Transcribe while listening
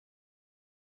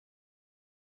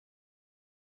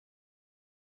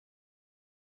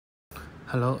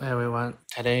Hello everyone,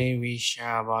 today we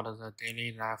share about the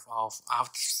daily life of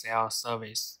after-sale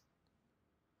service.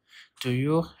 Do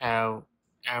you have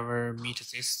ever meet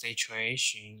this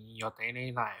situation in your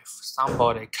daily life?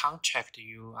 Somebody contact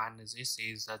you and this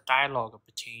is a dialogue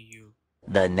between you.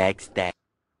 The next day.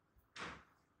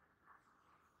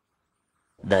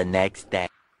 The next day.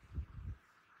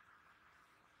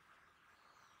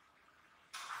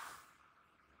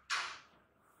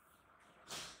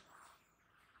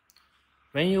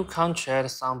 When you contact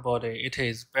somebody, it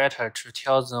is better to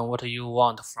tell them what you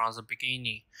want from the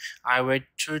beginning. I wait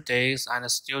 2 days and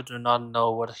still do not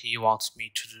know what he wants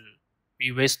me to do.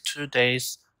 We waste 2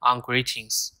 days on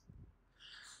greetings.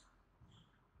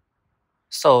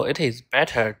 So it is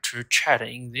better to chat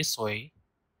in this way.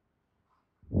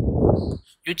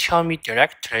 You tell me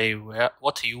directly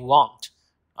what you want,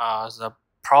 the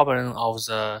problem of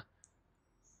the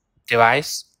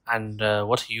device, and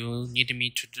what you need me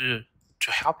to do to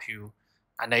help you.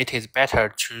 And it is better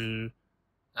to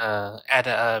add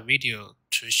a video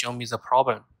to show me the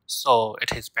problem. So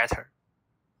it is better.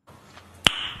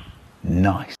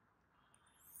 Nice.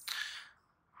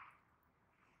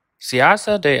 The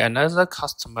other day, another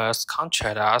customer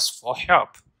contacted us for help.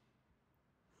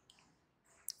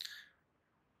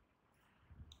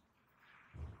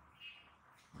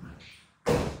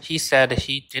 He said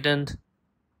he didn't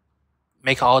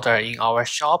make order in our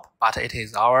shop, but it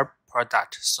is our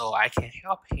product, so I can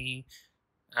help him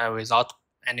without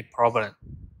any problem.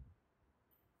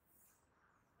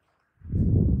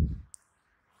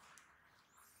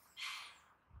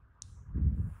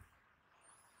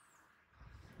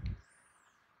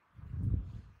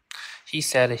 He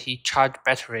said he charged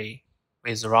battery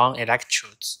with wrong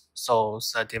electrodes, so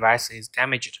the device is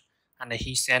damaged, and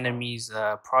he sent me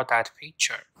the product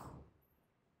picture.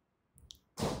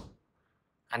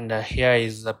 And here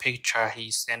is the picture he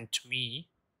sent to me.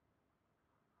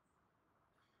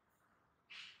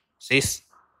 This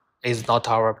is not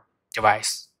our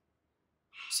device.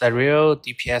 The real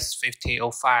DPS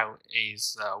 5005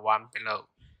 is one below.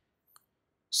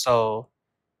 So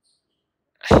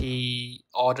he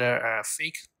ordered a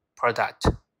fake product.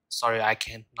 Sorry, I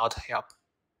cannot help.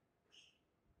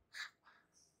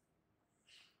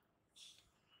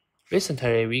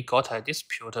 Recently, we got a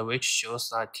dispute which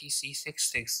shows a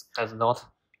TC66 does not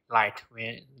light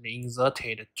when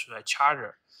inserted to a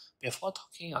charger. Before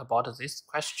talking about this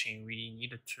question, we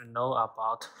need to know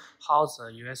about how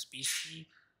the USB-C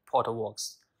port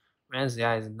works. When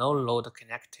there is no load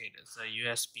connected, the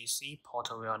USB-C port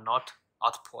will not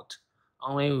output.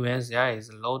 Only when there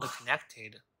is load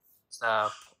connected, the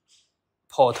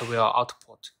port will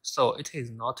output. So it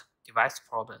is not device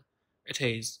problem. It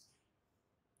is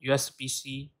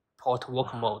USB-C port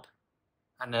work mode,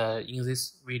 and in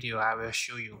this video I will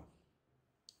show you.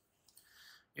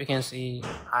 You can see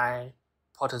I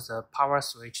put the power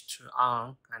switch to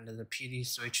on and the PD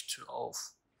switch to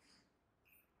off.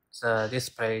 The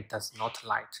display does not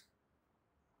light.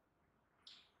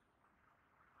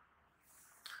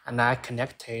 And I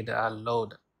connected a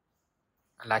load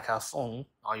like a phone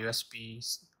or USB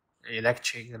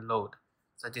electric load.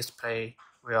 The display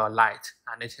will light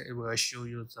and it will show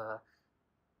you the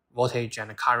voltage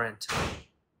and current.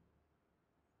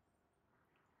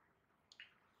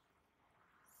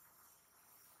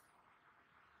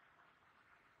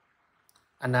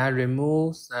 And I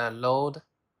remove the load,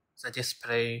 the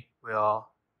display will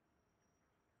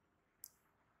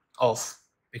off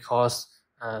because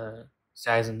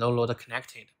there is no load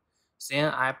connected. Then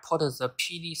I put the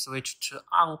PD switch to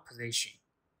on position.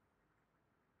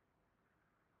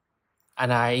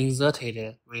 And I inserted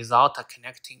it without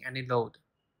connecting any load.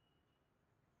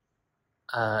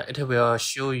 It will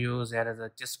show you that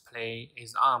the display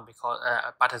is on because,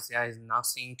 but there is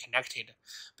nothing connected.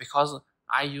 Because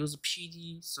I use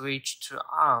PD switch to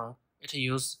on, it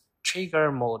uses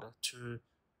trigger mode to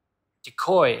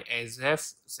decoy as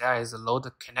if there is a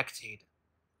load connected.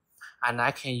 And I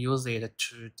can use it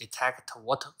to detect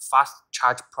what fast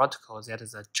charge protocol that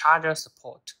the charger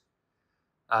support.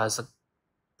 The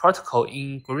protocol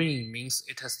in green means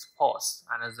it supports,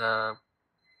 and the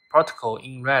protocol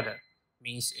in red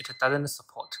means it doesn't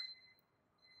support.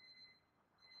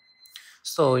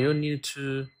 So you need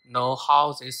to know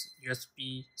how this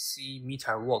USB-C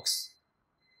meter works.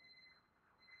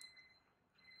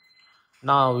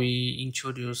 Now we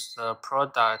introduce the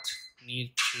product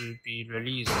need to be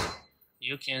released.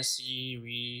 You can see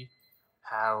we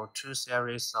have 2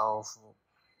 series of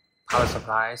power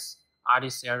supplies,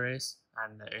 RD series,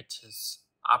 and it is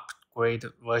upgrade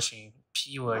version,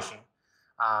 P version.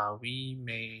 We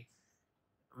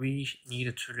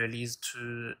need to release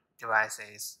 2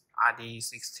 devices,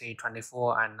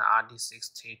 RD6024 and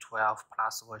RD6012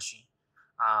 Plus version.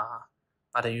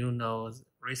 But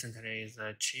recently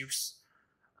the chips,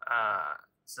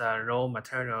 the raw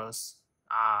materials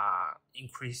are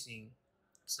increasing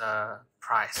the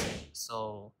price,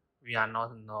 so we are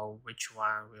not know which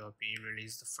one will be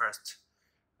released first.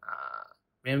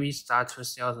 When we start to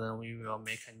sell them, we will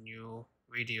make a new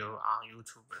video on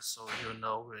YouTube, so you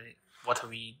know what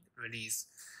we release.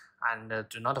 And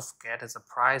do not forget the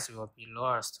price will be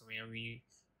lost when we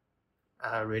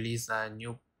release a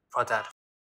new product